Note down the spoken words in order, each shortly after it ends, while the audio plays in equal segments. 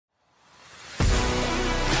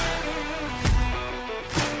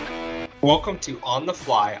Welcome to On the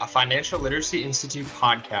Fly, a Financial Literacy Institute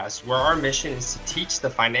podcast where our mission is to teach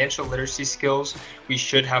the financial literacy skills we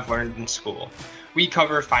should have learned in school. We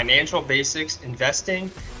cover financial basics,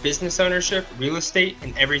 investing, business ownership, real estate,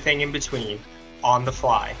 and everything in between. On the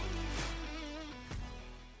Fly.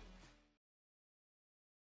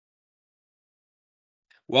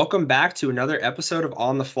 Welcome back to another episode of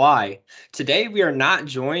On the Fly. Today we are not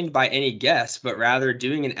joined by any guests, but rather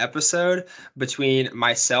doing an episode between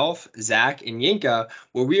myself, Zach, and Yinka,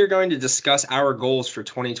 where we are going to discuss our goals for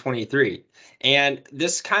 2023. And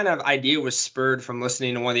this kind of idea was spurred from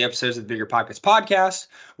listening to one of the episodes of the Bigger Pockets podcast,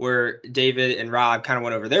 where David and Rob kind of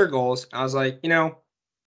went over their goals. I was like,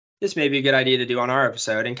 this may be a good idea to do on our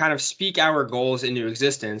episode and kind of speak our goals into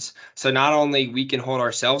existence. So not only we can hold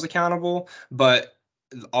ourselves accountable, but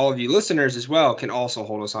all of you listeners as well can also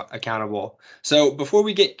hold us accountable. So before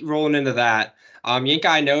we get rolling into that, Yinka,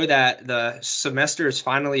 I know that the semester is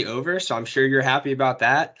finally over, so I'm sure you're happy about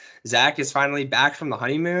that. Zach is finally back from the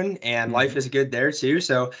honeymoon, and life is good there too.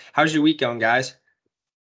 So how's your week going, guys?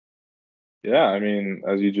 Yeah, I mean,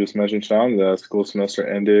 as you just mentioned, Sean, the school semester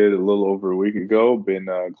ended a little over a week ago. Been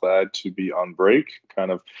glad to be on break.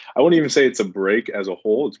 I wouldn't even say it's a break as a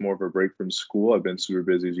whole. It's more of a break from school. I've been super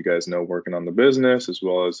busy, as you guys know, working on the business as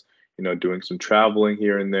well as, doing some traveling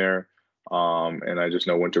here and there. And I just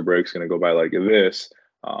know winter break's going to go by like this.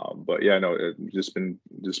 But yeah, no, just been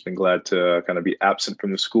glad to kind of be absent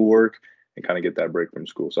from the schoolwork and kind of get that break from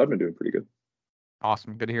school. So I've been doing pretty good.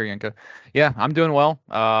 Awesome. Good to hear, Yinka. Yeah, I'm doing well.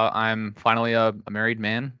 I'm finally a married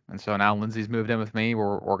man, and so now Lindsay's moved in with me.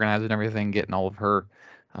 We're organizing everything, getting all of her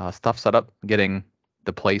stuff set up, getting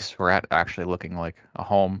the place we're at actually looking like a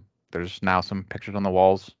home. There's now some pictures on the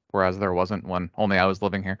walls, whereas there wasn't when only I was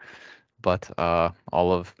living here. But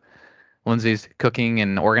all of Lindsay's cooking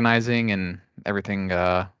and organizing and everything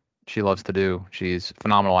she loves to do, she's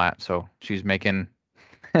phenomenal at. So she's making,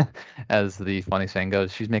 as the funny saying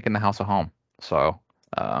goes, she's making the house a home. So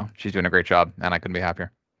she's doing a great job, and I couldn't be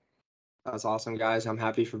happier. That's awesome, guys. I'm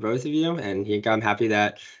happy for both of you, and I'm happy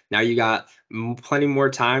that now you got plenty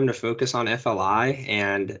more time to focus on FLI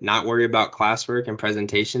and not worry about classwork and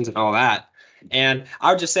presentations and all that. And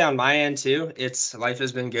I would just say on my end too, life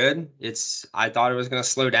has been good. I thought it was going to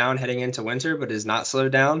slow down heading into winter, but it has not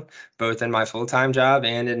slowed down, both in my full-time job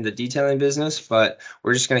and in the detailing business. But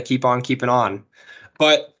we're just going to keep on keeping on.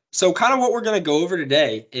 But so kind of what we're going to go over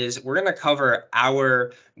today is we're going to cover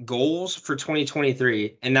our goals for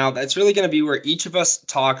 2023. And now that's really going to be where each of us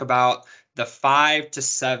talk about the 5 to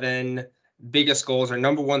 7 biggest goals or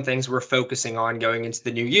number one things we're focusing on going into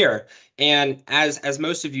the new year. And as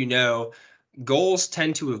most of you know, goals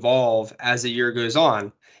tend to evolve as the year goes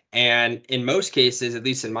on. And in most cases, at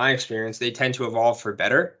least in my experience, they tend to evolve for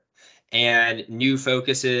better. And new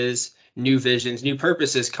focuses, new visions, new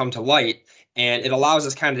purposes come to light. And it allows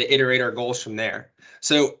us kind of to iterate our goals from there.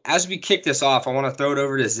 So as we kick this off, I want to throw it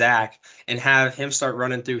over to Zach and have him start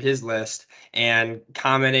running through his list and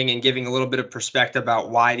commenting and giving a little bit of perspective about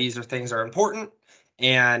why these things are important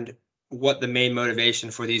and what the main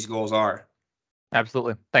motivation for these goals are.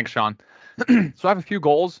 Absolutely. Thanks, Sean. So I have a few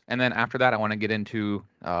goals, and then after that, I want to get into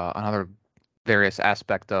another various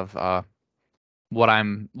aspect of what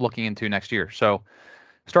I'm looking into next year. So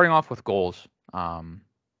starting off with goals,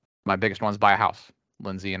 my biggest one is buy a house.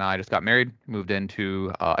 Lindsay and I just got married, moved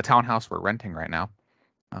into a townhouse we're renting right now.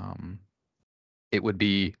 It would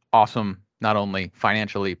be awesome, not only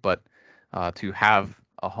financially, but to have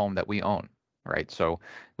a home that we own, right? So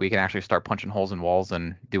we can actually start punching holes in walls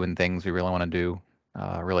and doing things we really want to do,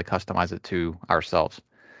 really customize it to ourselves.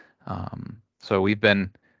 So we've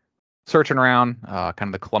been searching around kind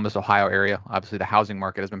of the Columbus, Ohio area. Obviously, the housing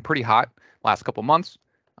market has been pretty hot last couple months.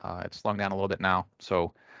 It's slowing down a little bit now.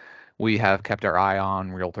 So we have kept our eye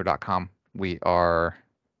on Realtor.com. We are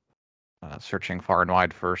searching far and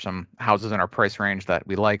wide for some houses in our price range that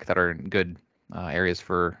we like, that are in good areas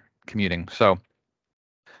for commuting. So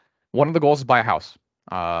one of the goals is buy a house.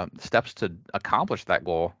 Steps to accomplish that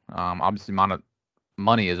goal, obviously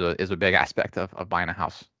money is a big aspect of buying a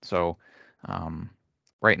house. So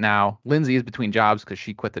right now, Lindsay is between jobs because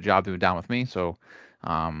she quit the job to move down with me. So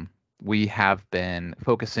we have been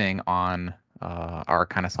focusing on our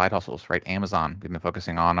kind of side hustles, right? Amazon. We've been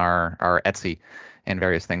focusing on our Etsy and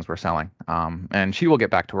various things we're selling. And she will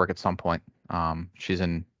get back to work at some point. She's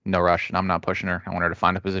in no rush, and I'm not pushing her. I want her to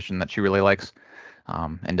find a position that she really likes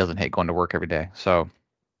and doesn't hate going to work every day. So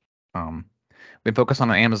we focus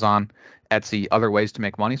on Amazon, Etsy, other ways to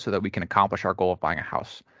make money so that we can accomplish our goal of buying a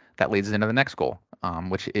house. That leads into the next goal,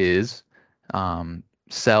 which is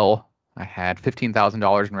sell I had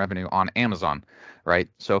 $15,000 in revenue on Amazon, right?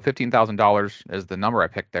 So $15,000 is the number I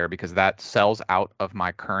picked there because that sells out of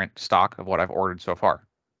my current stock of what I've ordered so far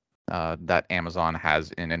that Amazon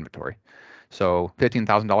has in inventory. So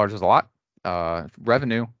 $15,000 is a lot.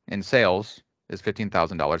 Revenue in sales is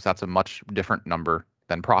 $15,000. That's a much different number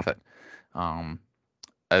than profit.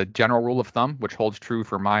 A general rule of thumb, which holds true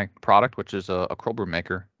for my product, which is a cold brew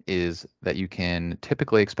maker, is that you can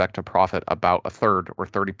typically expect to profit about a third or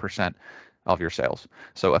 30% of your sales.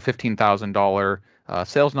 So a $15,000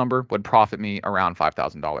 sales number would profit me around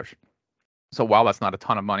 $5,000. So while that's not a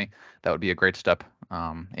ton of money, that would be a great step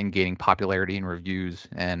in gaining popularity and reviews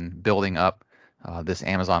and building up this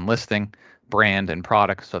Amazon listing, brand, and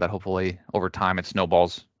product so that hopefully over time it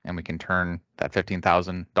snowballs and we can turn that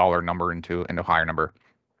 $15,000 number into a higher number.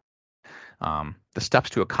 The steps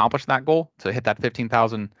to accomplish that goal, to hit that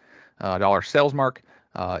 $15,000 sales mark,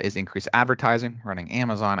 is increase advertising, running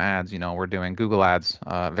Amazon ads. We're doing Google ads,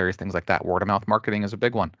 various things like that. Word of mouth marketing is a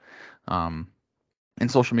big one, and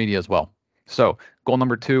social media as well. So goal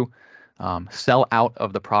number 2, sell out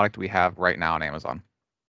of the product we have right now on Amazon.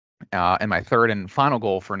 And my third and final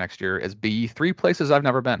goal for next year is be 3 places I've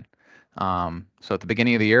never been. So at the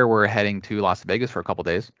beginning of the year, we're heading to Las Vegas for a couple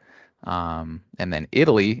days. And then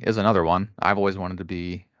Italy is another one. I've always wanted to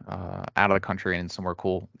be out of the country and somewhere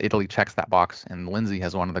cool. Italy checks that box, and Lindsay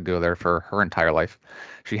has wanted to go there for her entire life.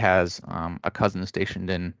 She has a cousin stationed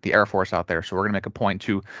in the Air Force out there, so we're going to make a point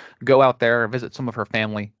to go out there, visit some of her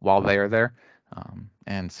family while they are there,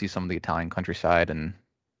 and see some of the Italian countryside and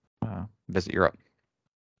visit Europe.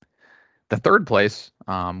 The third place,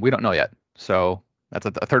 we don't know yet. So that's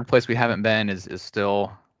a third place we haven't been is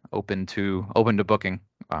still open to booking.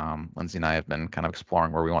 Lindsay and I have been kind of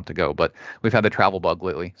exploring where we want to go, but we've had the travel bug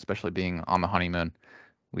lately, especially being on the honeymoon.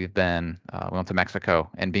 We went to Mexico,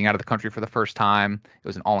 and being out of the country for the first time, it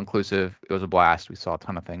was an all-inclusive. It was a blast. We saw a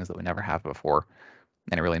ton of things that we never have before,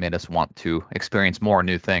 and it really made us want to experience more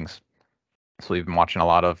new things. So we've been watching a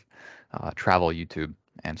lot of travel YouTube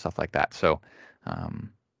and stuff like that. So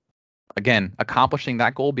again, accomplishing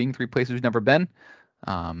that goal, being 3 places we've never been,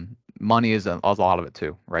 money is a lot of it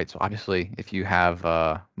too, right? So obviously, if you have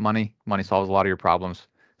money solves a lot of your problems.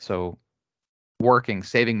 So working,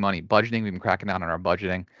 saving money, budgeting, we've been cracking down on our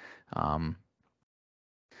budgeting.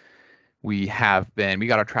 We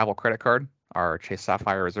got our travel credit card, our Chase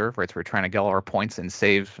Sapphire Reserve, right? So we're trying to get all our points and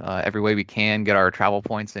save every way we can, get our travel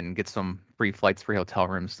points and get some free flights, free hotel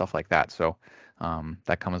rooms, stuff like that. So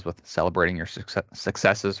that comes with celebrating your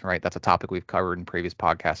successes, right? That's a topic we've covered in previous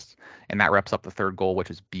podcasts. And that wraps up the third goal, which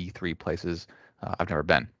is be 3 places I've never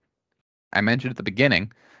been. I mentioned at the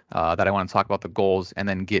beginning that I want to talk about the goals and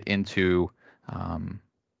then get into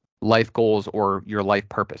life goals or your life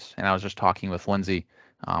purpose. And I was just talking with Lindsay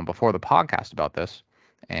before the podcast about this,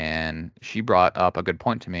 and she brought up a good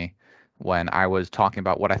point to me when I was talking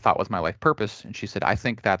about what I thought was my life purpose. And she said, I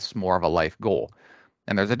think that's more of a life goal.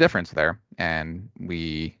 And there's a difference there. And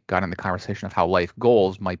we got in the conversation of how life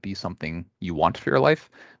goals might be something you want for your life,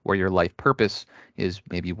 where your life purpose is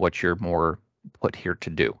maybe what you're more put here to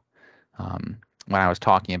do. When I was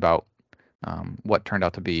talking about what turned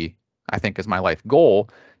out to be, I think, is my life goal,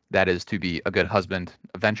 that is to be a good husband,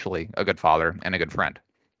 eventually a good father, and a good friend.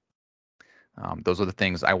 Those are the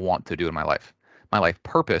things I want to do in my life. My life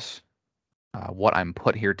purpose, what I'm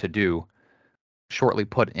put here to do, shortly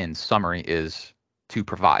put in summary, is to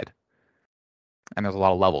provide. And there's a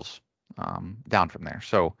lot of levels down from there.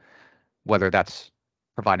 So whether that's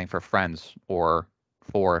providing for friends or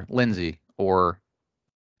for Lindsay or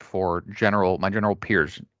for my general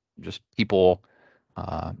peers, just people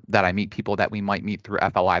that I meet, people that we might meet through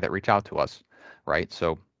FLI that reach out to us, right?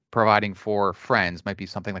 So providing for friends might be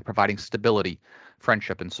something like providing stability,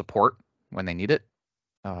 friendship, and support when they need it.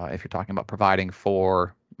 If you're talking about providing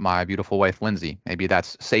for my beautiful wife, Lindsay, maybe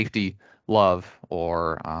that's safety, love,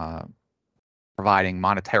 or providing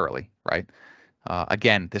monetarily, right?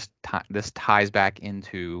 Again, this ties back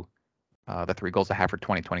into the 3 goals I have for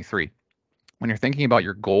 2023. When you're thinking about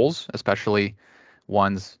your goals, especially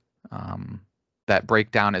ones that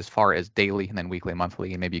break down as far as daily and then weekly,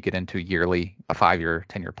 monthly, and maybe you get into yearly, a 5-year,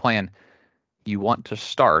 10-year plan, you want to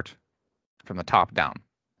start from the top down.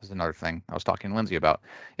 This is another thing I was talking to Lindsay about.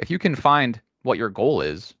 If you can find what your goal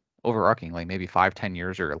is, overarchingly, maybe 5-10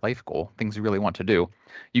 years or your life goal, things you really want to do,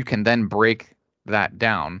 you can then break that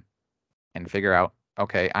down and figure out,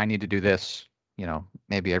 okay, I need to do this,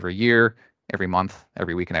 maybe every year, every month,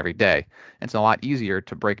 every week, and every day. It's a lot easier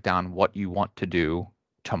to break down what you want to do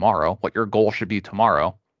tomorrow, what your goal should be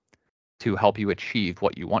tomorrow, to help you achieve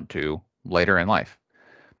what you want to later in life.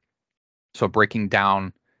 So breaking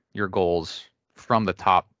down your goals from the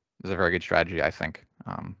top is a very good strategy, I think,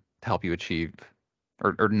 to help you achieve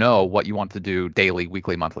or know what you want to do daily,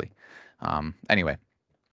 weekly, monthly. Anyway,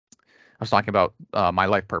 I was talking about my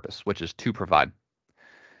life purpose, which is to provide.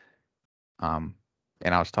 And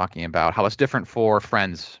I was talking about how it's different for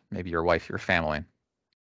friends, maybe your wife, your family,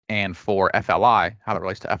 and for FLI, how it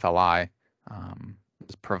relates to FLI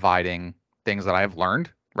is providing things that I have learned,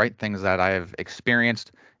 right? Things that I have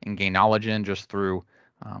experienced and gained knowledge in just through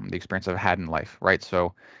the experience I've had in life, right?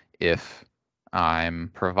 So if I'm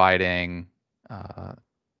providing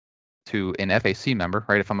to an FAC member,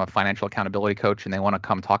 right? If I'm a financial accountability coach and they want to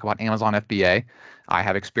come talk about Amazon FBA, I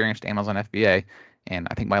have experienced Amazon FBA, and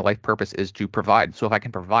I think my life purpose is to provide. So if I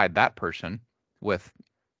can provide that person with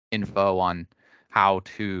info on how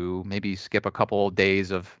to maybe skip a couple of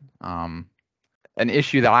days of an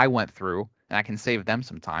issue that I went through, and I can save them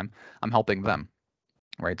some time, I'm helping them,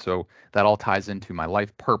 right? So that all ties into my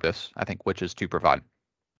life purpose, I think, which is to provide.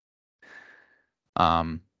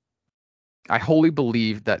 I wholly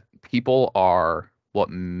believe that people are what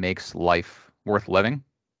makes life worth living.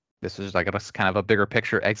 This is, I guess, kind of a bigger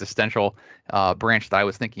picture existential branch that I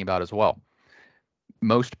was thinking about as well.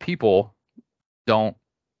 Most people don't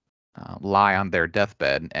lie on their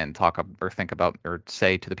deathbed and talk or think about or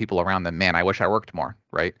say to the people around them, man, I wish I worked more,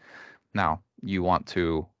 right? Now, you want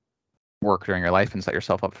to work during your life and set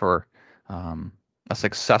yourself up for a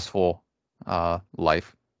successful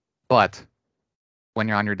life. But when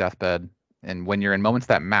you're on your deathbed and when you're in moments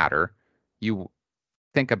that matter, you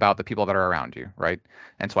think about the people that are around you, right?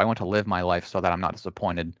 And so I want to live my life so that I'm not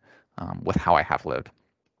disappointed with how I have lived.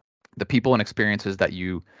 The people and experiences that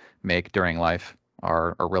you make during life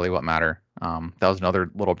are really what matter. That was another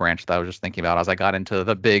little branch that I was just thinking about as I got into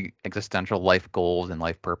the big existential life goals and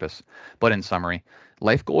life purpose. But in summary,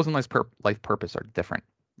 life goals and life purpose are different.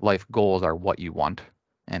 Life goals are what you want,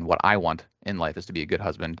 and what I want in life is to be a good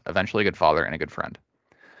husband, eventually a good father, and a good friend.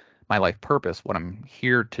 My life purpose, what I'm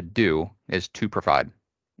here to do, is to provide.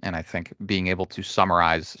 And I think being able to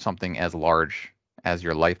summarize something as large as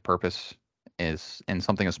your life purpose is in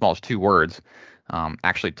something as small as 2 words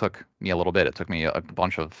actually took me a little bit. It took me a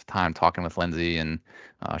bunch of time talking with Lindsay, and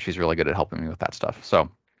she's really good at helping me with that stuff. So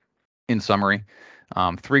in summary,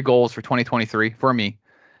 3 goals for 2023 for me: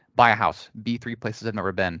 buy a house, be 3 places I've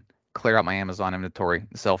never been, clear out my Amazon inventory,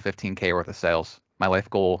 sell 15K worth of sales. My life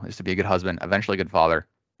goal is to be a good husband, eventually a good father,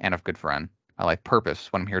 and a good friend. My life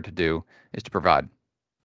purpose, what I'm here to do, is to provide.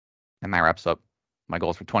 And that wraps up my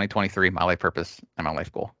goals for 2023, my life purpose, and my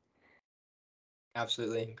life goal.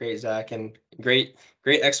 Absolutely. Great, Zach, and great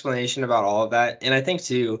explanation about all of that. And I think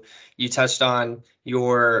too, you touched on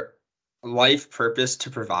your life purpose to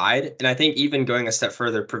provide. And I think even going a step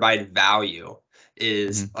further, provide value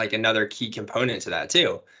is like another key component to that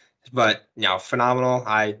too. But phenomenal.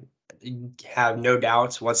 I have no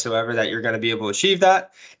doubts whatsoever that you're going to be able to achieve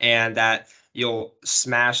that and that you'll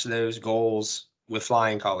smash those goals with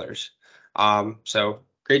flying colors. So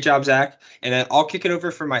great job, Zach. And then I'll kick it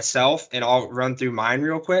over for myself and I'll run through mine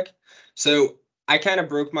real quick. So I kind of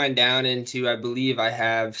broke mine down into, I believe I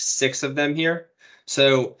have 6 of them here.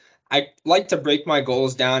 So I like to break my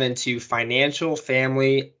goals down into financial,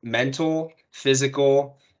 family, mental,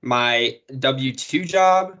 physical, my W-2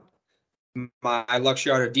 job, my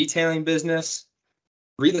luxury auto detailing business,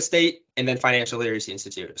 real estate, and then Financial Literacy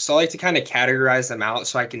Institute. So I like to kind of categorize them out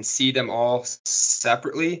so I can see them all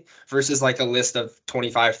separately versus like a list of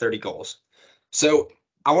 25, 30 goals. So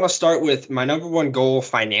I want to start with my number 1 goal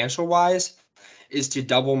financial wise is to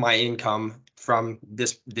double my income from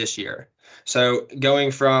this year. So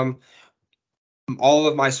going from all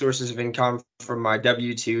of my sources of income from my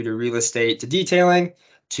W-2 to real estate to detailing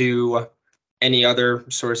to any other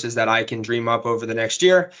sources that I can dream up over the next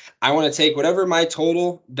year. I want to take whatever my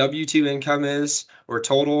total W-2 income is or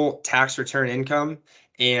total tax return income,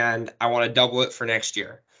 and I want to double it for next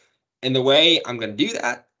year. And the way I'm going to do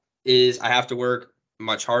that is I have to work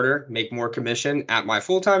much harder, make more commission at my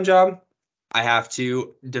full-time job. I have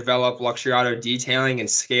to develop luxury auto detailing and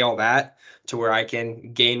scale that to where I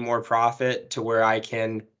can gain more profit, to where I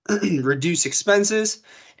can reduce expenses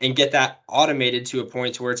and get that automated to a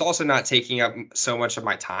point to where it's also not taking up so much of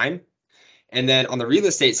my time. And then on the real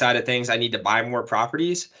estate side of things, I need to buy more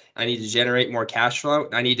properties. I need to generate more cash flow.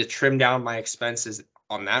 And I need to trim down my expenses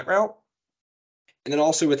on that route. And then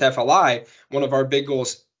also with FLI, one of our big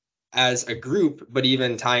goals as a group, but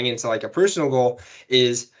even tying into like a personal goal,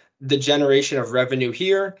 is the generation of revenue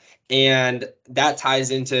here. And that ties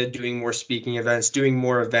into doing more speaking events, doing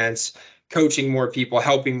more events, coaching more people,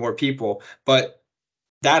 helping more people. But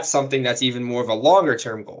that's something that's even more of a longer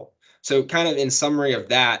term goal. So kind of in summary of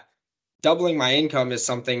that, doubling my income is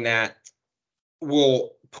something that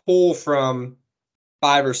will pull from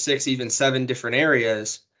 5 or 6, even 7 different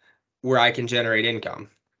areas where I can generate income.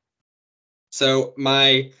 So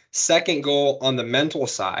my second goal on the mental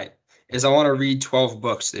side is I want to read 12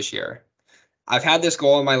 books this year. I've had this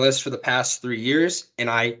goal on my list for the past 3 years, and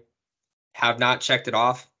I have not checked it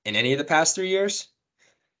off in any of the past 3 years.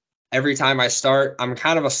 Every time I start, I'm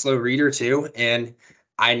kind of a slow reader too, and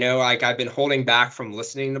I know like I've been holding back from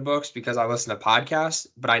listening to books because I listen to podcasts,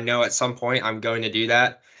 but I know at some point I'm going to do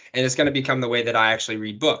that, and it's going to become the way that I actually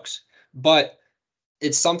read books. But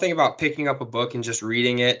it's something about picking up a book and just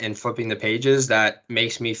reading it and flipping the pages that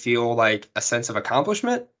makes me feel like a sense of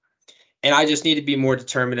accomplishment. And I just need to be more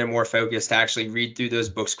determined and more focused to actually read through those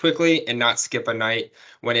books quickly and not skip a night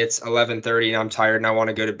when it's 11:30 and I'm tired and I want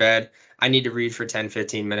to go to bed. I need to read for 10,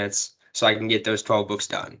 15 minutes so I can get those 12 books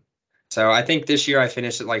done. So I think this year I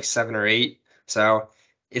finished at like 7 or 8. So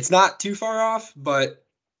it's not too far off, but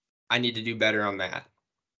I need to do better on that.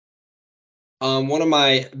 One of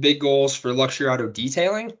my big goals for luxury auto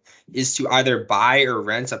detailing is to either buy or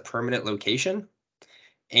rent a permanent location.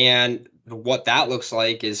 And what that looks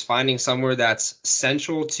like is finding somewhere that's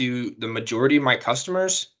central to the majority of my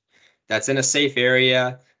customers, that's in a safe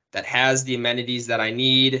area, that has the amenities that I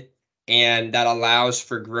need, and that allows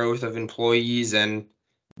for growth of employees and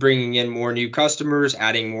bringing in more new customers,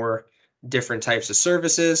 adding more different types of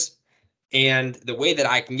services. And the way that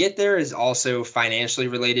I can get there is also financially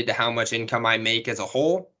related to how much income I make as a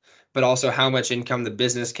whole, but also how much income the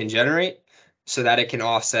business can generate so that it can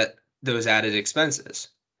offset those added expenses.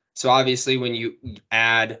 So obviously, when you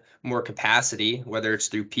add more capacity, whether it's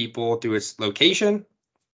through people, through its location,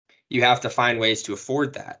 you have to find ways to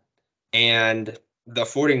afford that. And the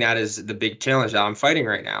affording that is the big challenge that I'm fighting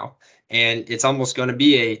right now. And it's almost going to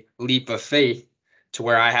be a leap of faith to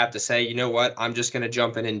where I have to say, you know what, I'm just going to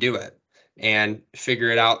jump in and do it and figure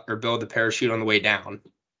it out or build the parachute on the way down.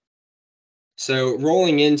 So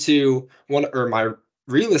rolling into my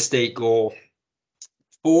real estate goal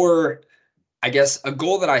for, I guess, a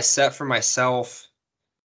goal that I set for myself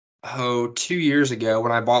 2 years ago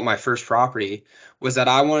when I bought my first property was that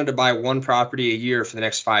I wanted to buy one property a year for the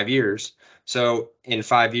next 5 years. So in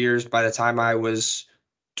 5 years, by the time I was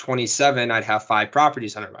 27, I'd have 5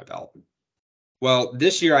 properties under my belt. Well,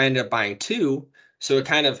 this year I ended up buying 2, so it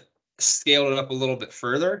kind of scaled it up a little bit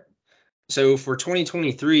further. So for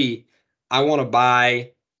 2023, I want to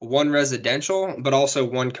buy one residential, but also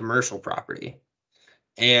one commercial property.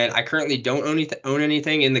 And I currently don't own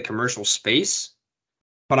anything in the commercial space,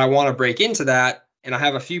 but I want to break into that. And I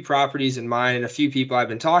have a few properties in mind and a few people I've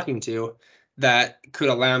been talking to that could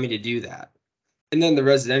allow me to do that. And then the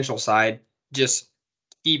residential side, just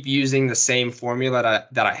keep using the same formula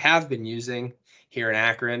that I have been using here in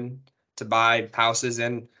Akron to buy houses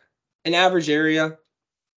in an average area,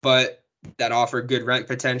 but that offer good rent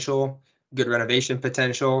potential, good renovation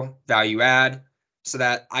potential, value add, so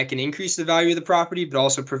that I can increase the value of the property, but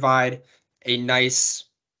also provide a nice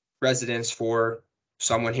residence for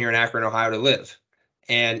someone here in Akron, Ohio to live.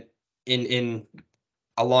 And in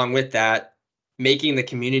along with that, making the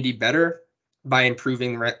community better by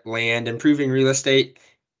improving land, improving real estate,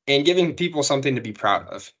 and giving people something to be proud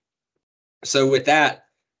of. So with that,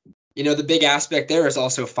 the big aspect there is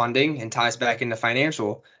also funding and ties back into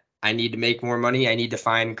financial. I need to make more money. I need to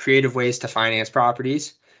find creative ways to finance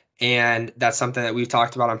properties. And that's something that we've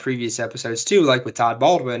talked about on previous episodes too, like with Todd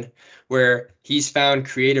Baldwin, where he's found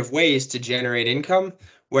creative ways to generate income,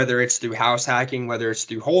 whether it's through house hacking, whether it's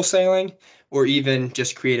through wholesaling, or even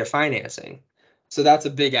just creative financing. So that's a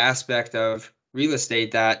big aspect of real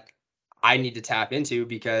estate that I need to tap into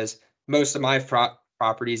because most of my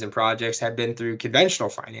properties and projects have been through conventional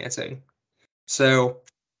financing. So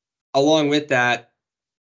along with that,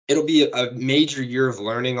 it'll be a major year of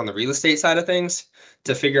learning on the real estate side of things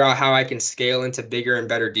to figure out how I can scale into bigger and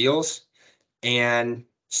better deals and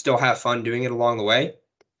still have fun doing it along the way.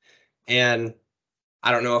 And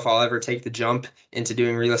I don't know if I'll ever take the jump into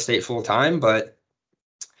doing real estate full time, but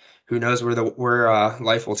who knows where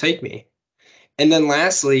life will take me. And then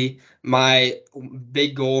lastly, my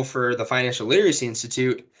big goal for the Financial Literacy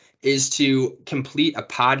Institute is to complete a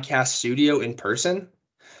podcast studio in person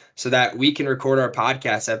so that we can record our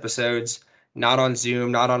podcast episodes, not on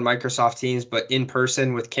Zoom, not on Microsoft Teams, but in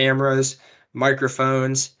person with cameras,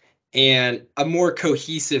 microphones, and a more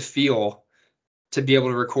cohesive feel to be able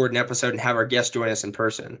to record an episode and have our guests join us in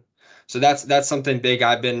person. So that's something big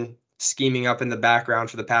I've been scheming up in the background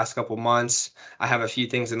for the past couple months. I have a few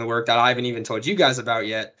things in the work that I haven't even told you guys about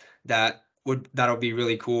yet that'll be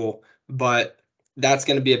really cool. But that's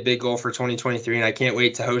going to be a big goal for 2023, and I can't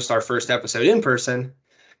wait to host our first episode in person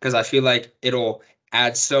because I feel like it'll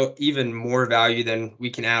add so even more value than we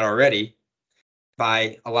can add already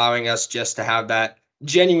by allowing us just to have that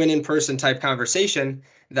genuine in-person type conversation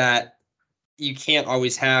that you can't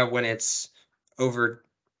always have when it's over,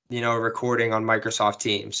 recording on Microsoft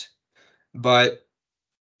Teams. But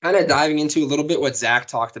kind of diving into a little bit what Zach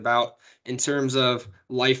talked about in terms of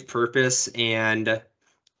life purpose and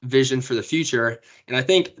vision for the future. And I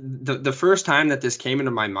think the first time that this came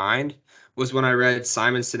into my mind was when I read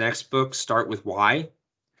Simon Sinek's book, Start With Why.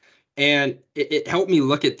 And it helped me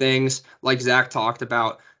look at things like Zach talked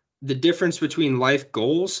about, the difference between life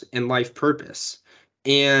goals and life purpose.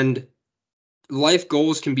 And life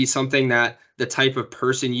goals can be something that the type of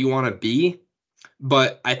person you want to be,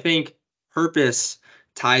 but I think purpose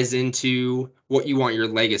ties into what you want your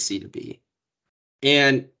legacy to be.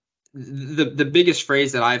 And the biggest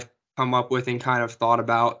phrase that I've come up with and kind of thought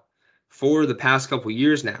about for the past couple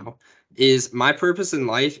years now is my purpose in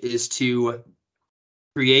life is to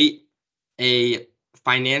create a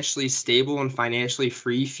financially stable and financially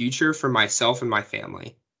free future for myself and my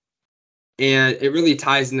family. And it really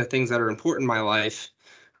ties into things that are important in my life,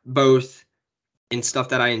 both in stuff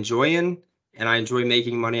that I enjoy and I enjoy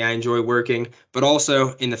making money, I enjoy working, but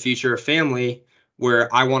also in the future of family,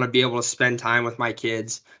 where I want to be able to spend time with my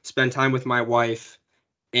kids, spend time with my wife,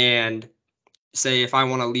 and say if I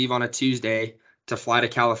want to leave on a Tuesday to fly to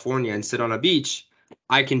California and sit on a beach,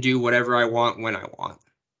 I can do whatever I want when I want.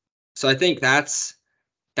 So I think that's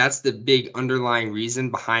the big underlying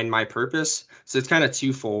reason behind my purpose. So it's kind of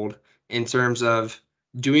twofold in terms of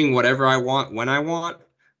doing whatever I want when I want,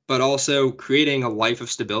 but also creating a life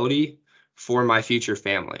of stability for my future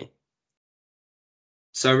family.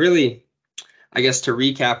 So really, I guess to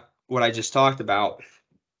recap what I just talked about,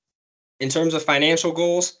 in terms of financial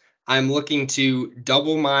goals, I'm looking to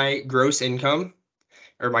double my gross income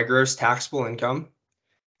or my gross taxable income.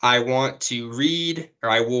 I want to read, or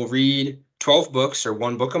I will read 12 books or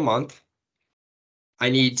one book a month. I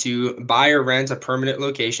need to buy or rent a permanent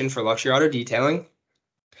location for luxury auto detailing.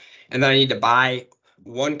 And then I need to buy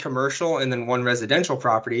one commercial and then one residential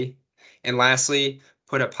property. And lastly,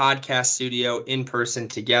 put a podcast studio in person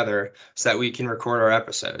together so that we can record our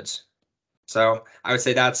episodes. So I would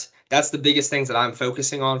say that's the biggest things that I'm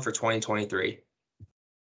focusing on for 2023.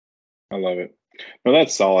 I love it. No,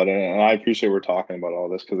 that's solid. And I appreciate we're talking about all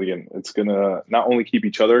this because, again, it's going to not only keep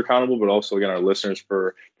each other accountable, but also, again, our listeners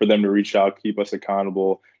for them to reach out, keep us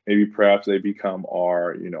accountable. Maybe perhaps they become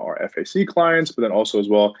our FAC clients, but then also as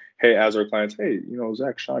well, hey, as our clients, hey,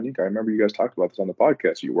 Zach, Sean, I remember you guys talked about this on the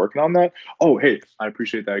podcast. Are you working on that? Oh, hey, I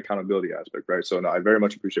appreciate that accountability aspect, right? So no, I very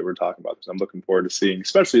much appreciate we're talking about this. I'm looking forward to seeing,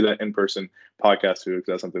 especially that in-person podcast too, because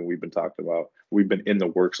that's something we've been talking about. We've been in the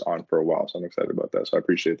works on for a while. So I'm excited about that. So I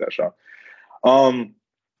appreciate that, Sean.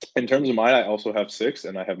 In terms of mine, I also have 6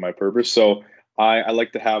 and I have my purpose. So I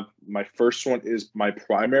like to have my first one is my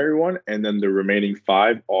primary one, and then the remaining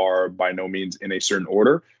 5 are by no means in a certain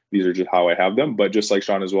order. These are just how I have them. But just like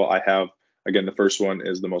Sean as well, I have, again, the first one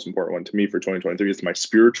is the most important one to me for 2023. It's my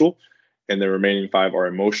spiritual, and the remaining 5 are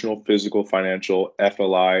emotional, physical, financial,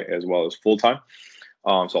 FLI, as well as full-time.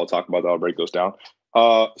 So I'll talk about that. I'll break those down.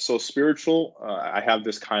 So spiritual, I have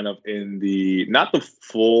this kind of in the, not the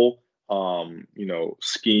full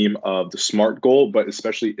scheme of the SMART goal, but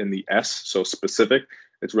especially in the S. So specific,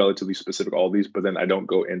 it's relatively specific, all these, but then I don't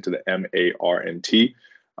go into the MARNT.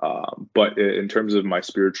 But in terms of my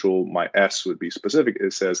spiritual, my S would be specific.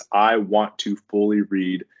 It says, I want to fully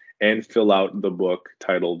read and fill out the book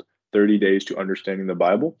titled 30 Days to Understanding the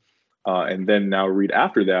Bible. And then now read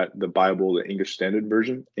after that, the Bible, the English Standard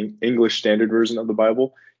Version of the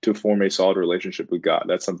Bible to form a solid relationship with God.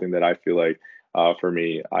 That's something that I feel like for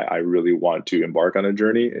me, I really want to embark on that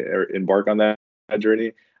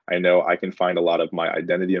journey. I know I can find a lot of my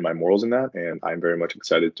identity and my morals in that, and I'm very much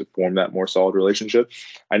excited to form that more solid relationship.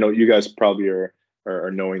 I know you guys probably are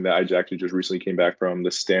knowing that I actually just recently came back from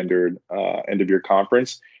the Standard end of year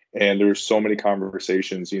conference, and there's so many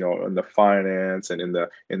conversations, in the finance and in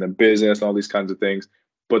the business and all these kinds of things.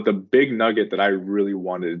 But the big nugget that I really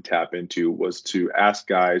wanted to tap into was to ask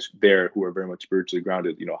guys there who are very much spiritually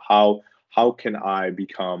grounded, how can I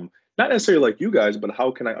become not necessarily like you guys, but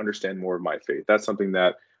how can I understand more of my faith? That's something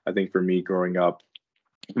that I think for me growing up,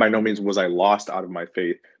 by no means was I lost out of my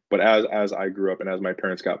faith, but as I grew up and as my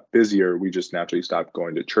parents got busier, we just naturally stopped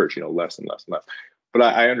going to church, less and less and less. But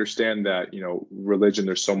I understand that, religion,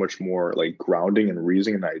 there's so much more like grounding and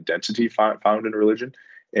reasoning and identity found in religion.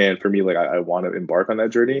 And for me, like I want to embark on that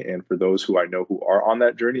journey. And for those who I know who are on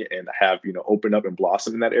that journey and have, opened up and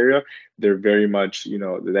blossomed in that area, they're very much,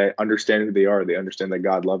 they understand who they are. They understand that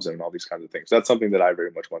God loves them and all these kinds of things. So that's something that I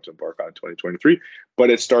very much want to embark on in 2023. But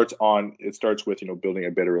it starts with, building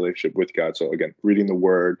a better relationship with God. So again, reading the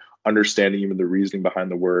word, understanding even the reasoning behind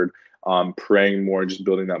the word, praying more, and just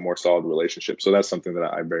building that more solid relationship. So that's something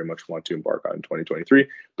that I very much want to embark on in 2023.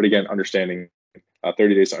 But again, understanding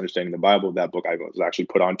 30 Days to Understanding the Bible. That book I was actually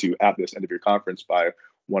put onto at this end of your conference by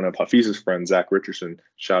one of Hafiz's friends, Zach Richardson.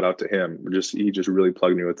 Shout out to him. He just really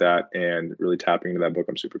plugged me with that and really tapping into that book.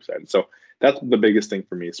 I'm super excited. So that's the biggest thing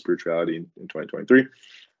for me is spirituality in 2023.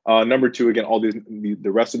 Number two, again, all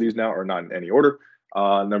the rest of these now are not in any order.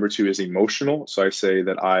 Number two is emotional. So I say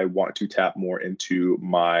that I want to tap more into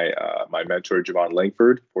my mentor, Javon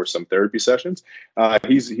Langford, for some therapy sessions.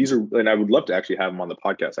 And I would love to actually have him on the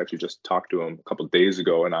podcast. I actually just talked to him a couple of days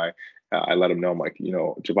ago, and I let him know, I'm like,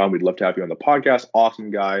 Javon, we'd love to have you on the podcast. Awesome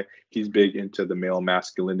guy. He's big into the male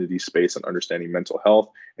masculinity space and understanding mental health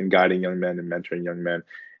and guiding young men and mentoring young men.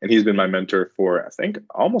 And he's been my mentor for, I think,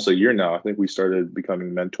 almost a year now. I think we started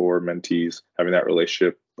becoming mentor, mentees, having that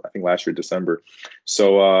relationship, I think last year, December.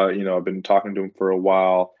 So, I've been talking to him for a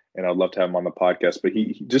while, and I'd love to have him on the podcast. But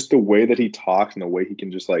he just the way that he talks and the way he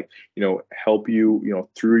can just help you,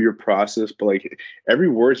 through your process. But like every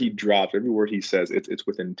word he drops, every word he says, it's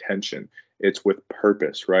with intention. It's with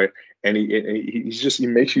purpose, right? And he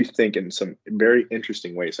makes you think in some very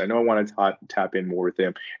interesting ways. I know I want to tap in more with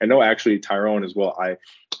him. I know actually Tyrone as well. I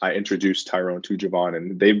introduced Tyrone to Javon,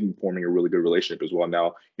 and they've been forming a really good relationship as well.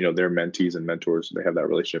 Now, they're mentees and mentors. They have that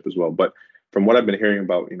relationship as well. But from what I've been hearing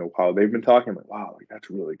about, how they've been talking, I'm like, wow, that's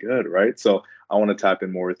really good, right? So I want to tap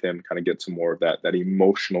in more with him, kind of get some more of that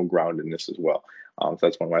emotional groundedness as well. So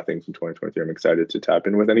that's one of my things in 2023 I'm excited to tap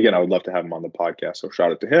in with. And again, I would love to have him on the podcast. So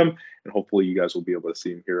shout out to him, and hopefully you guys will be able to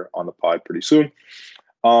see him here on the pod pretty soon.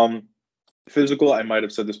 Physical, I might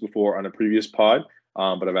have said this before on a previous pod,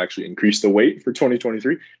 but I've actually increased the weight for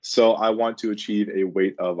 2023. So I want to achieve a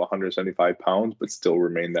weight of 175 pounds, but still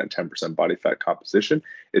remain that 10% body fat composition.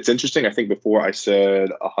 It's interesting. I think before I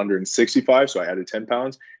said 165, so I added 10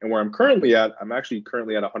 pounds. And where I'm currently at, I'm actually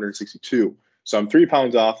currently at 162. So I'm 3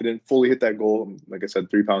 pounds off. I didn't fully hit that goal. Like I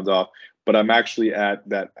said, 3 pounds off, but I'm actually at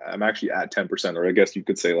 10%, or I guess you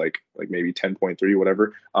could say like maybe 10.3,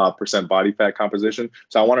 whatever, percent body fat composition.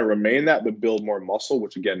 So I want to remain that, but build more muscle,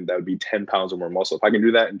 which again, that would be 10 pounds or more muscle. If I can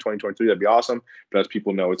do that in 2023, that'd be awesome. But as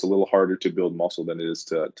people know, it's a little harder to build muscle than it is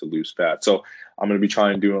to lose fat. So I'm going to be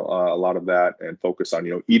trying to do a lot of that and focus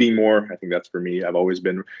on, eating more. I think that's for me. I've always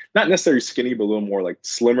been not necessarily skinny, but a little more like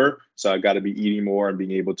slimmer. So I've got to be eating more and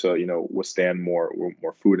being able to, withstand more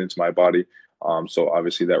food into my body. So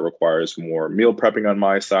obviously that requires more meal prepping on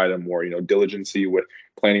my side and more, diligency with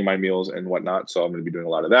planning my meals and whatnot. So I'm going to be doing a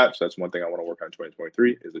lot of that. So that's one thing I want to work on in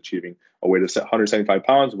 2023 is achieving a weight of 175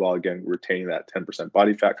 pounds while again, retaining that 10%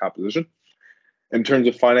 body fat composition. In terms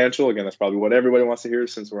of financial, again, that's probably what everybody wants to hear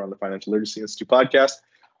since we're on the Financial Literacy Institute podcast.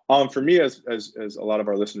 For me, as a lot of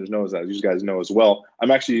our listeners know, as you guys know as well,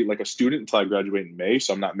 I'm actually like a student until I graduate in May.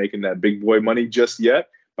 So I'm not making that big boy money just yet.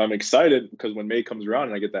 But I'm excited because when May comes around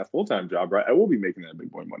and I get that full-time job, right, I will be making that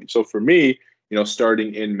big boy money. So for me,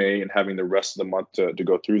 starting in May and having the rest of the month to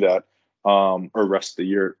go through that, or rest of the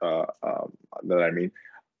year,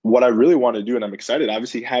 what I really want to do, and I'm excited,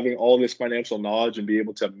 obviously having all this financial knowledge and be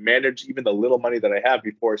able to manage even the little money that I have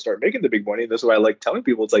before I start making the big money. And this is why I like telling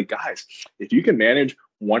people, it's like, guys, if you can manage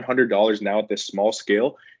 $100 now at this small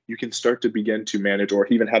scale, you can start to begin to manage or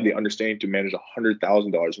even have the understanding to manage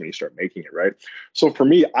 $100,000 when you start making it, right? So for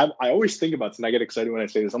me, I always think about this and I get excited when I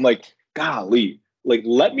say this. I'm like, golly, like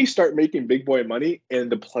let me start making big boy money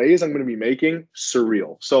and the plays I'm going to be making,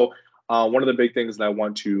 surreal. So one of the big things that I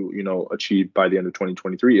want to, achieve by the end of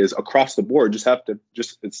 2023 is across the board, it's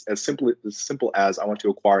as simple as I want to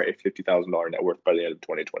acquire a $50,000 net worth by the end of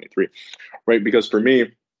 2023, right? Because for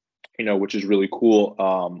me, which is really cool.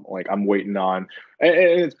 Like I'm waiting on, and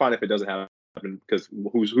it's fine if it doesn't happen because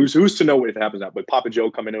who's to know if it happens now? But Papa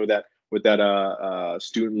Joe coming in with that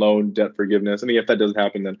student loan debt forgiveness. I mean, if that doesn't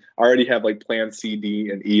happen, then I already have like plan C, D,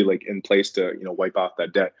 and E like in place to wipe off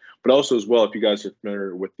that debt. But also as well, if you guys are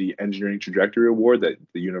familiar with the Engineering Trajectory Award that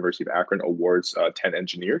the University of Akron awards 10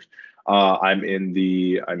 engineers, I'm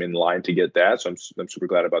in line to get that. So I'm super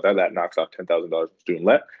glad about that. That knocks off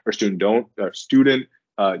 $10,000 student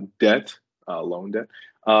debt, loan debt.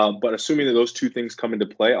 But assuming that those two things come into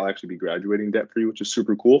play, I'll actually be graduating debt free, which is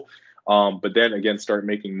super cool. But then again, start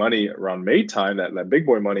making money around May time, that big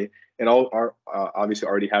boy money, and obviously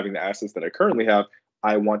already having the assets that I currently have.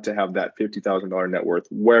 I want to have that $50,000 net worth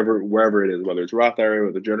wherever it is, whether it's Roth IRA,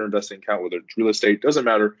 whether it's general investing account, whether it's real estate, doesn't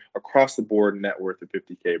matter, across the board net worth of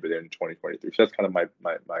 50K within 2023. So that's kind of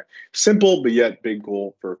my simple but yet big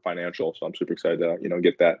goal for financial. So I'm super excited to, you know,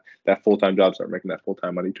 get that full-time job, start making that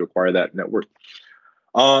full-time money to acquire that net worth.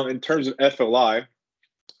 In terms of FLI,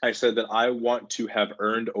 I said that I want to have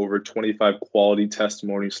earned over 25 quality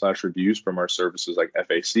testimonies / reviews from our services like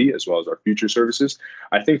FAC, as well as our future services.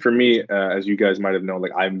 I think for me, as you guys might have known,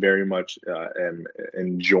 like I'm very much am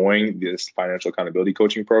enjoying this financial accountability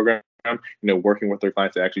coaching program. You know, working with their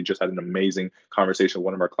clients. I actually just had an amazing conversation with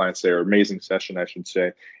one of our clients there, amazing session, I should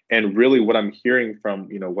say. And really what I'm hearing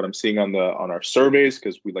from, you know, what I'm seeing on our surveys,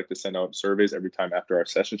 because we like to send out surveys every time after our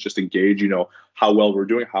sessions, just to gauge, you know, how well we're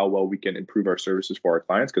doing, how well we can improve our services for our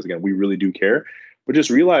clients. Because again, we really do care. But just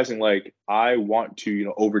realizing like, I want to, you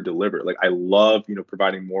know, over deliver. Like I love, you know,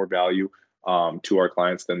 providing more value to our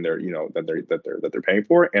clients than they're, you know, that they're paying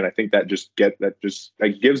for. And I think that just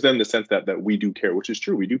gives them the sense that we do care, which is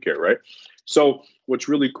true. We do care, right? So what's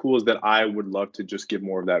really cool is that I would love to just give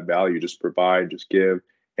more of that value, just provide, just give,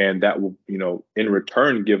 and that will, you know, in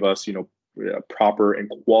return give us, you know, proper and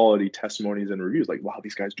quality testimonies and reviews. Like, wow,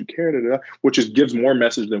 these guys do care, which just gives more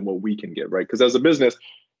message than what we can give, right? Because as a business,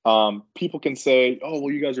 people can say, oh,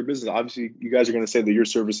 well, you guys are business. Obviously, you guys are going to say that your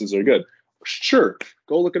services are good. Sure,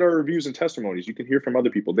 go look at our reviews and testimonies. You can hear from other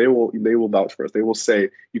people. They will vouch for us. They will say,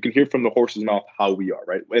 you can hear from the horse's mouth how we are,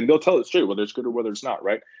 right? And they'll tell it straight, whether it's good or whether it's not,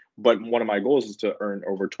 right? But one of my goals is to earn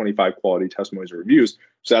over 25 quality testimonies or reviews.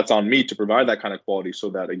 So that's on me to provide that kind of quality so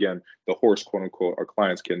that, again, the horse, quote unquote, our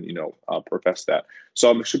clients can, you know, profess that. So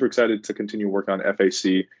I'm super excited to continue working on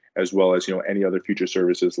FAC, as well as, you know, any other future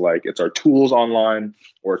services, like it's our tools online,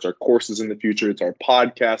 or it's our courses in the future, it's our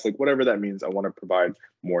podcast, like whatever that means. I want to provide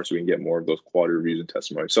more so we can get more of those quality reviews and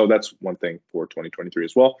testimonies. So that's one thing for 2023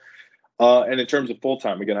 as well. And in terms of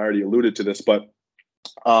full-time, again, I already alluded to this, but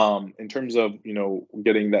in terms of, you know,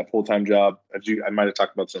 getting that full-time job, I might have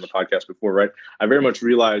talked about this on the podcast before, right? I very much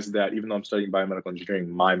realized that even though I'm studying biomedical engineering,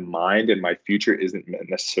 my mind and my future isn't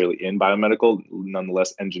necessarily in biomedical,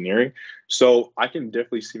 nonetheless engineering. So I can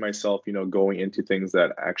definitely see myself, you know, going into things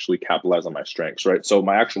that actually capitalize on my strengths, right? So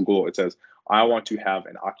my actual goal, it says, I want to have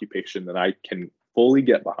an occupation that I can fully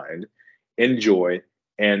get behind, enjoy,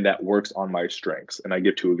 and that works on my strengths. And I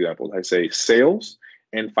give two examples. I say sales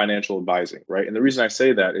and financial advising, right? And the reason I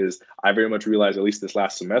say that is I very much realized, at least this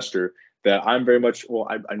last semester, that I'm very much, well,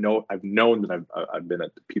 I've known that I've been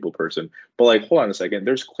a people person, but like, hold on a second,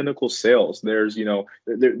 there's clinical sales. There's, you know,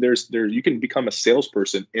 there's, you can become a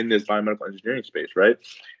salesperson in this biomedical engineering space, right?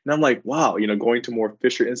 And I'm like, wow, you know, going to more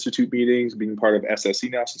Fisher Institute meetings, being part of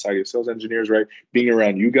SSE now, Society of Sales Engineers, right? Being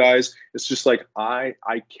around you guys, it's just like, I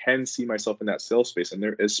can see myself in that sales space, and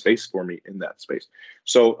there is space for me in that space.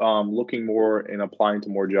 So looking more and applying to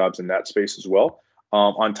more jobs in that space as well.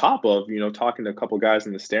 On top of, you know, talking to a couple of guys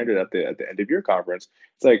in the standard at the end of year conference,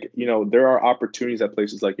 it's like, you know, there are opportunities at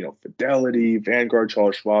places like, you know, Fidelity, Vanguard,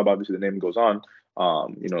 Charles Schwab, obviously the name goes on,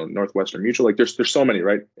 you know, Northwestern Mutual, like there's so many,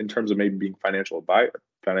 right? In terms of maybe being financial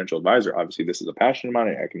advisor, obviously this is a passion of mine.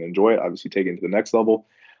 I can enjoy it, obviously take it to the next level.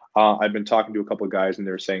 I've been talking to a couple of guys and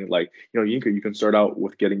they're saying like, you know, you can start out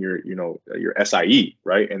with getting your, you know, your SIE,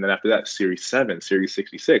 right? And then after that, Series 7, Series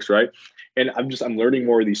 66, right? And I'm learning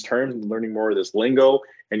more of these terms and learning more of this lingo,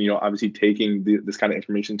 and, you know, obviously taking this kind of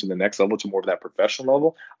information to the next level, to more of that professional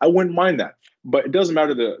level. I wouldn't mind that, but it doesn't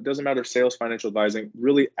matter sales, financial advising.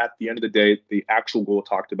 Really, at the end of the day, the actual goal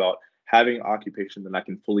talked about having an occupation that I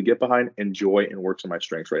can fully get behind, enjoy, and works on my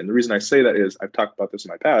strengths, right? And the reason I say that is I've talked about this in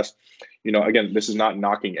my past. You know, again, this is not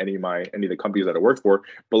knocking any of the companies that I work for,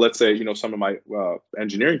 but let's say, you know, some of my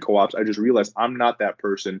engineering co-ops, I just realized I'm not that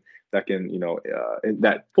person that can, you know,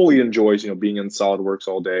 that fully enjoys, you know, being in SolidWorks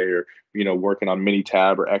all day, or, you know, working on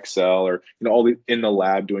Minitab or Excel, or, you know, in the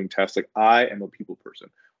lab doing tests. Like, I am a people person.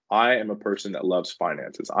 I am a person that loves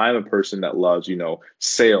finances. I'm a person that loves, you know,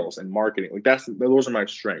 sales and marketing. Like those are my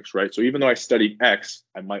strengths, right? So even though I study X,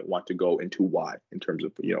 I might want to go into Y in terms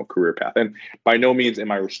of, you know, career path. And by no means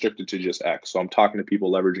am I restricted to just X. So I'm talking to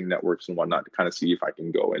people leveraging networks and whatnot to kind of see if I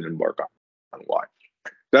can go and embark on Y.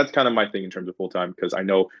 That's kind of my thing in terms of full-time, because I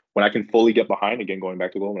know when I can fully get behind, again, going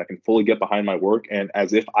back to goal, when I can fully get behind my work, and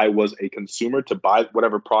as if I was a consumer to buy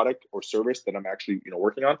whatever product or service that I'm actually, you know,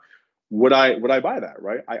 working on, would I buy that,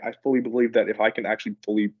 right? I fully believe that if I can actually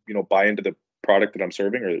fully, you know, buy into the product that I'm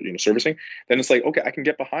serving, or, you know, servicing, then it's like, okay, I can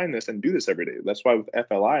get behind this and do this every day. That's why with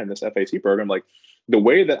FLI and this FAC program, like the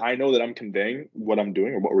way that I know that I'm conveying what I'm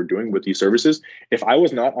doing or what we're doing with these services, if I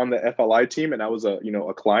was not on the FLI team and I was a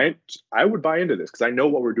client, I would buy into this because I know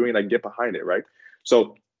what we're doing and I get behind it, right?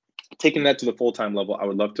 So taking that to the full-time level, I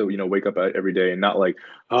would love to, wake up every day and not like,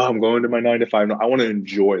 oh, I'm going to my 9 to 5. No, I want to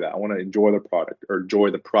enjoy that. I want to enjoy the product or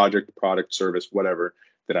enjoy the project, product, service, whatever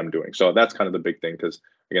that I'm doing. So that's kind of the big thing. Because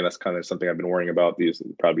again, that's kind of something I've been worrying about these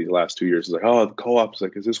last 2 years. Is like, oh, the co-ops,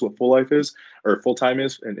 like, is this what full life is or full time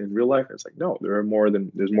is in real life? It's like, no, there's more than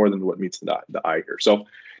what meets the eye here. So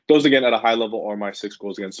those, again, at a high level, are my 6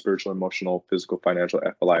 goals: again, spiritual, emotional, physical, financial,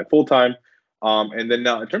 FLI, and full time. And then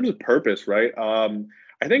now in terms of purpose, right?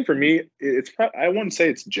 I think for me, I wouldn't say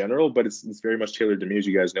it's general, but it's very much tailored to me, as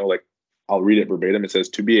you guys know. Like, I'll read it verbatim. It says,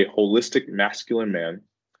 to be a holistic masculine man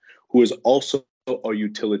who is also a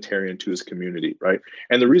utilitarian to his community, right?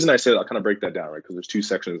 And the reason I say that, I'll kind of break that down, right? Because there's 2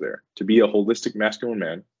 sections there. To be a holistic masculine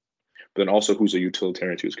man, but then also who's a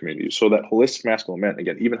utilitarian to his community. So that holistic masculine man,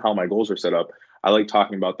 again, even how my goals are set up, I like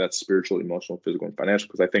talking about that spiritual, emotional, physical, and financial,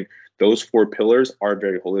 because I think those 4 pillars are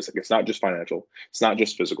very holistic. It's not just financial, it's not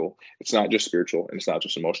just physical, it's not just spiritual, and it's not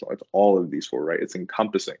just emotional. It's all of these 4, right? It's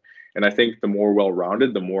encompassing. And I think the more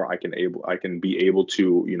well-rounded, the more I can be able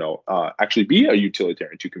to, actually be a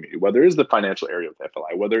utilitarian to community, whether it is the financial area of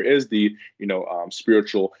FLI, whether it is the,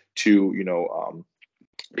 spiritual to,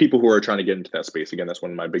 people who are trying to get into that space. Again, that's one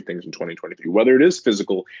of my big things in 2023. Whether it is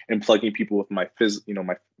physical and plugging people with my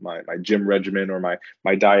my gym regimen, or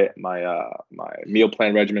my diet, my meal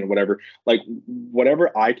plan regimen, whatever. Like,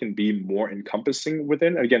 whatever I can be more encompassing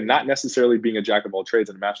within. Again, not necessarily being a jack of all trades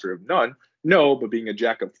and a master of none. No, but being a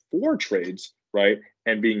jack of 4 trades, right,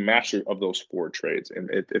 and being master of those 4 trades, and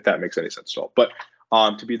if that makes any sense at all. But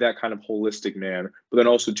to be that kind of holistic man, but then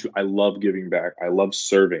also I love giving back. I love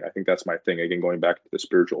serving. I think that's my thing. Again, going back to the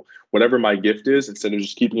spiritual, whatever my gift is, instead of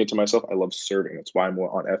just keeping it to myself, I love serving. That's why I'm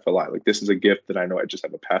on FLI. Like, this is a gift that I know I just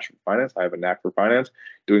have a passion for finance. I have a knack for finance.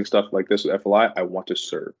 Doing stuff like this with FLI, I want to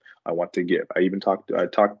serve. I want to give. I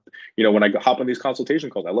talk, when I hop on these consultation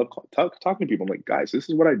calls, I love talking to people. I'm like, guys, this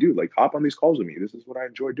is what I do. Like, hop on these calls with me. This is what I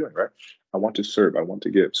enjoy doing, right? I want to serve. I want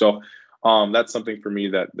to give. So that's something for me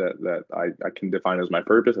that I can define as my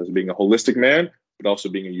purpose, as being a holistic man, but also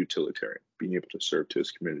being a utilitarian, being able to serve to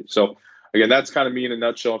his community. So again, that's kind of me in a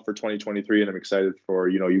nutshell for 2023, and I'm excited for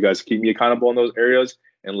you guys to keep me accountable in those areas,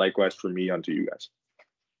 and likewise for me onto you guys.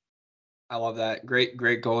 I love that. Great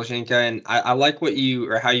goal, Jinka. And I like how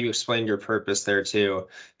you explained your purpose there too,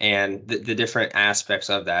 and the different aspects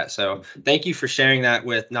of that. So thank you for sharing that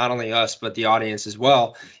with not only us, but the audience as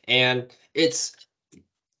well. And it's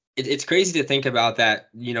crazy to think about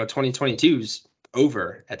that, 2022's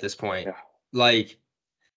over at this point. Yeah. Like,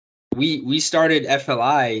 we started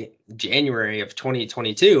FLI January of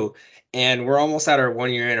 2022, and we're almost at our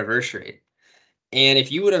 1-year anniversary. And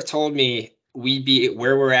if you would have told me we'd be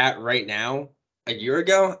where we're at right now a year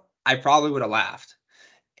ago, I probably would have laughed.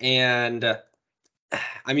 And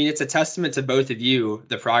I mean, it's a testament to both of you,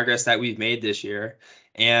 the progress that we've made this year,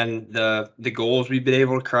 and the goals we've been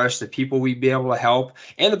able to crush, the people we've been able to help,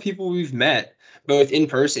 and the people we've met, both in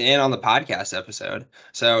person and on the podcast episode.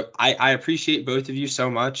 So I appreciate both of you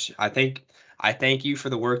so much. I thank you for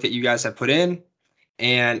the work that you guys have put in,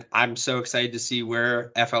 and I'm so excited to see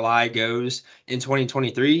where FLI goes in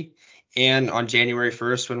 2023. And on January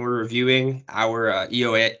 1st, when we're reviewing our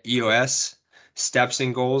EOS steps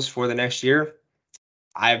and goals for the next year,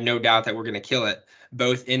 I have no doubt that we're going to kill it,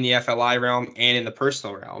 both in the FLI realm and in the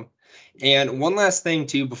personal realm. And one last thing,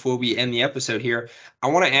 too, before we end the episode here, I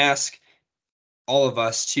want to ask all of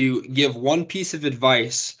us to give one piece of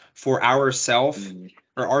advice for ourselves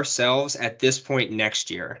at this point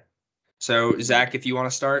next year. So, Zach, if you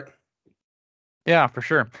want to start. Yeah, for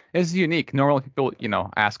sure. It's unique. Normally people,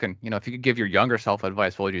 asking, if you could give your younger self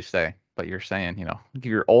advice, what would you say? But you're saying,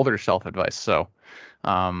 give your older self advice. So,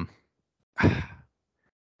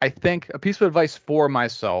 I think a piece of advice for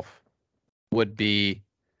myself would be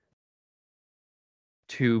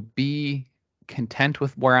to be content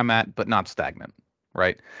with where I'm at, but not stagnant,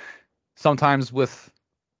 right? Sometimes with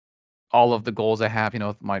all of the goals I have,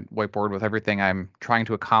 with my whiteboard, with everything I'm trying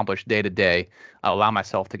to accomplish day to day, I allow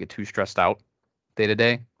myself to get too stressed out day to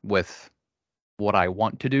day with what I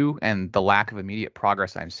want to do and the lack of immediate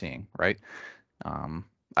progress I'm seeing, right?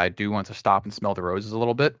 I do want to stop and smell the roses a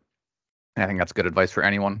little bit. And I think that's good advice for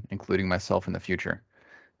anyone, including myself in the future.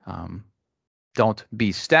 Don't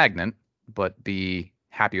be stagnant, but be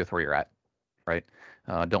happy with where you're at, right?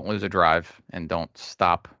 Don't lose a drive, and don't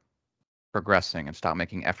stop progressing and stop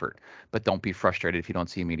making effort. But don't be frustrated if you don't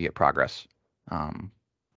see immediate progress.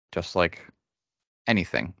 Just like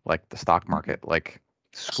anything, like the stock market, like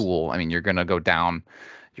school. I mean, you're going to go down.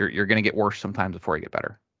 You're going to get worse sometimes before you get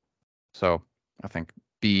better. So I think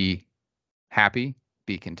be happy,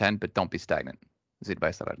 be content, but don't be stagnant is the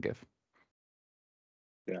advice that I'd give.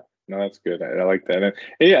 Yeah, No, that's good. I like that. And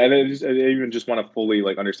yeah, and I even just want to fully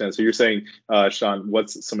like understand. So you're saying, Sean,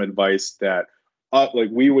 what's some advice that like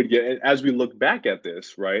we would get as we look back at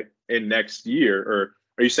this, right? In next year, or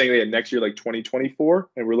are you saying that next year, like 2024,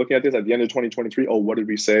 and we're looking at this at the end of 2023? Oh, what did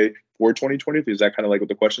we say for 2023? Is that kind of like what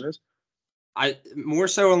the question is? I more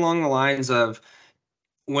so along the lines of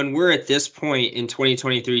when we're at this point in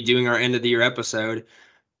 2023 doing our end of the year episode,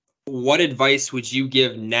 what advice would you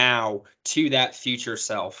give now to that future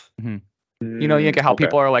self? You know, Yinka, how Okay.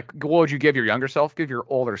 people are like, what would you give your younger self? Give your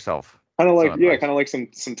older self. Kind of like, some yeah, advice. kind of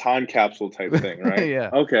like some time capsule type thing, right?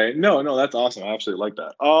 Yeah. Okay. No, that's awesome. I absolutely like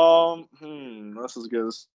that. This is good.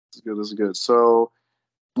 This is good. This is good. So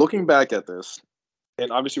looking back at this,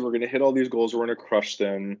 and obviously we're gonna hit all these goals, we're gonna crush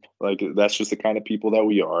them. Like that's just the kind of people that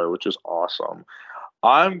we are, which is awesome.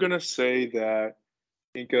 I'm gonna say that,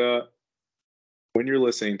 Inka, when you're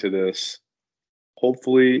listening to this,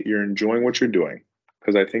 hopefully you're enjoying what you're doing.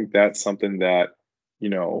 Because I think that's something that, you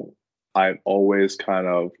know, I've always kind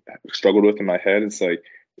of struggled with in my head. It's like,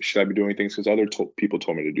 should I be doing things because other people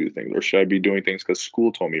told me to do things? Or should I be doing things because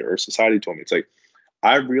school told me or society told me? It's like,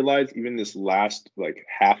 I realized even this last like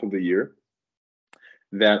half of the year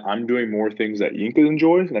that I'm doing more things that Yinka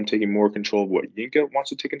enjoys and I'm taking more control of what Yinka wants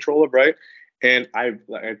to take control of, right? And I've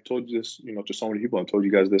told you this, you know, to so many people. I've told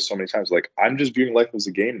you guys this so many times. Like I'm just viewing life as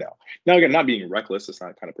a game now. Now again, not being reckless. That's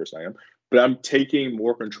not the kind of person I am. But I'm taking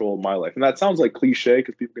more control of my life. And that sounds like cliche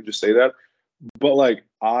because people can just say that. But like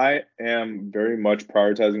I am very much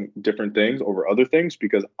prioritizing different things over other things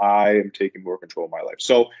because I am taking more control of my life.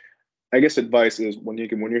 So I guess advice is when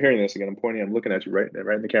you're hearing this again, I'm looking at you right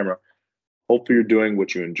in the camera. Hopefully you're doing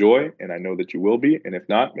what you enjoy, and I know that you will be. And if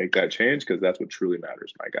not, make that change because that's what truly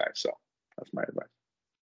matters, my guy. So that's my advice.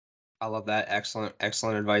 I love that.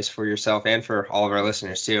 Excellent advice for yourself and for all of our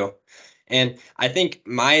listeners too. And I think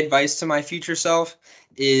my advice to my future self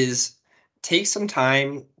is take some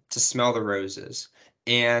time to smell the roses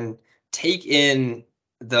and take in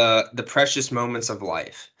the precious moments of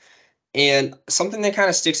life. And something that kind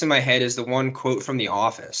of sticks in my head is the one quote from The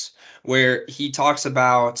Office where he talks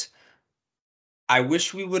about, I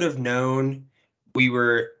wish we would have known we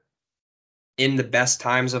were in the best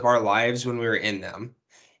times of our lives when we were in them.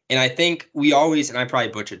 And I think we always, and I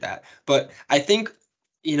probably butchered that, but I think,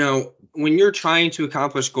 you know, when you're trying to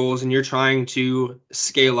accomplish goals and you're trying to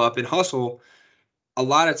scale up and hustle, a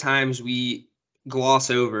lot of times we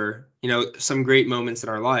gloss over, you know, some great moments in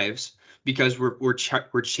our lives because we're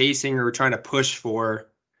chasing or we're trying to push for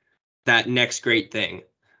that next great thing.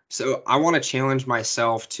 So I want to challenge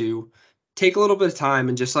myself to take a little bit of time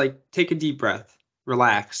and just like take a deep breath,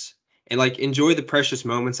 relax, and like enjoy the precious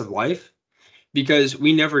moments of life because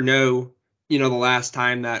we never know, you know, the last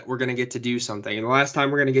time that we're going to get to do something and the last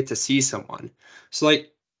time we're going to get to see someone. So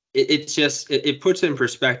like it puts it in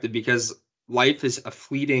perspective because life is a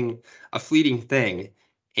fleeting thing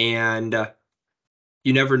and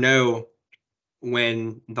you never know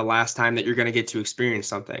when the last time that you're going to get to experience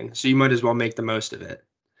something. So you might as well make the most of it.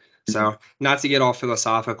 So not to get all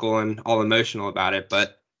philosophical and all emotional about it,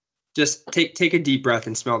 but just take a deep breath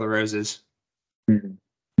and smell the roses.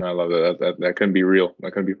 I love that. That couldn't be real.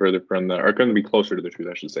 That couldn't be further from that, or couldn't be closer to the truth,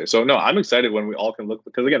 I should say. So no, I'm excited when we all can look,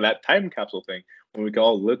 because again, that time capsule thing, when we can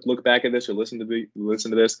all look back at this or listen to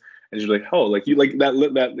this, and you're like, oh, like you like that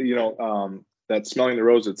you know, that smelling the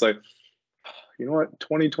roses. It's like, you know what,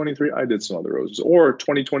 2023, I did smell the roses, or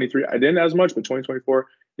 2023, I didn't as much, but 2024,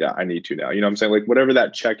 yeah, I need to now. You know what I'm saying? Like whatever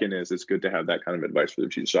that check-in is, it's good to have that kind of advice for the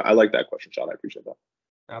future. So I like that question, Sean. I appreciate that.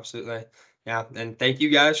 Absolutely. Yeah. And thank you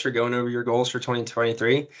guys for going over your goals for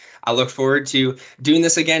 2023. I look forward to doing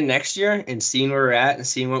this again next year and seeing where we're at and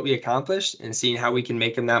seeing what we accomplished and seeing how we can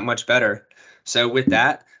make them that much better. So with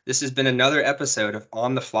that, this has been another episode of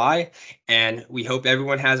On the Fly, and we hope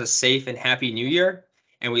everyone has a safe and happy new year.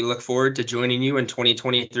 And we look forward to joining you in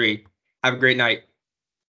 2023. Have a great night.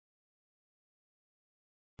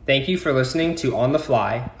 Thank you for listening to On the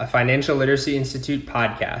Fly, a Financial Literacy Institute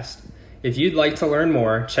podcast. If you'd like to learn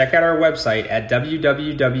more, check out our website at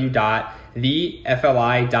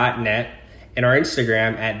www.thefli.net and our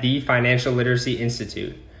Instagram at The Financial Literacy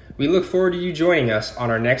Institute. We look forward to you joining us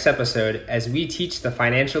on our next episode as we teach the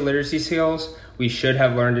financial literacy skills we should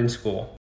have learned in school.